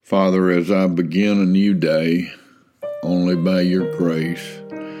Father, as I begin a new day, only by your grace,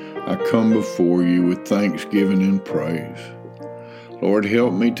 I come before you with thanksgiving and praise. Lord,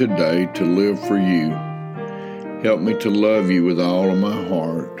 help me today to live for you. Help me to love you with all of my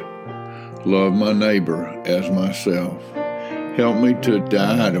heart. Love my neighbor as myself. Help me to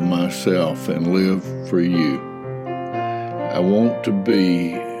die to myself and live for you. I want to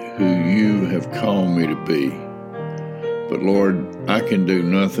be who you have called me to be. But Lord, I can do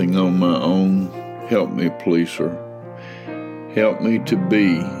nothing on my own. Help me, please, sir. Help me to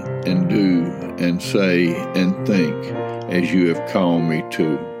be and do and say and think as you have called me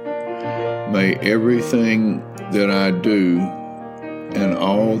to. May everything that I do and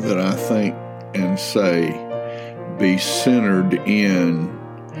all that I think and say be centered in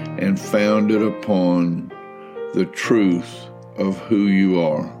and founded upon the truth of who you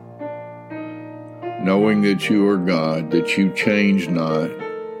are. Knowing that you are God, that you change not,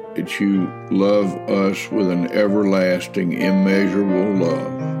 that you love us with an everlasting, immeasurable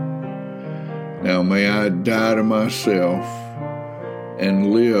love. Now may I die to myself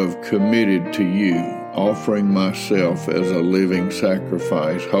and live committed to you, offering myself as a living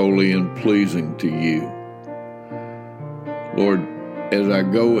sacrifice, holy and pleasing to you. Lord, as I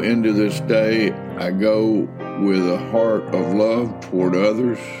go into this day, I go with a heart of love toward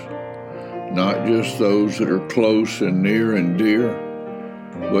others, not just those that are close and near and dear,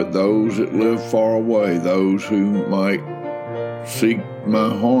 but those that live far away, those who might seek my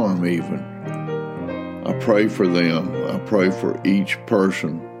harm even. I pray for them. I pray for each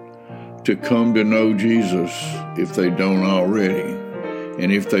person to come to know Jesus if they don't already,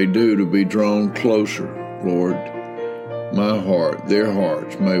 and if they do, to be drawn closer. Lord, my heart, their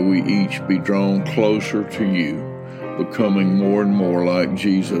hearts, may we each be drawn closer to you, becoming more and more like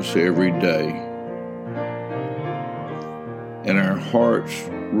Jesus every day. And our hearts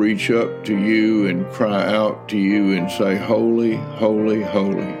reach up to you and cry out to you and say, holy, holy,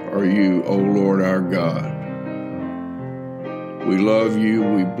 holy are you, O Lord our God. We love you,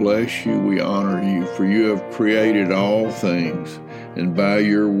 we bless you, we honor you, for you have created all things, and by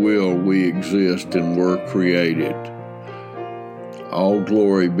your will we exist and were created. All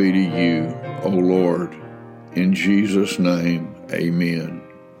glory be to you, O Lord. In Jesus' name, amen.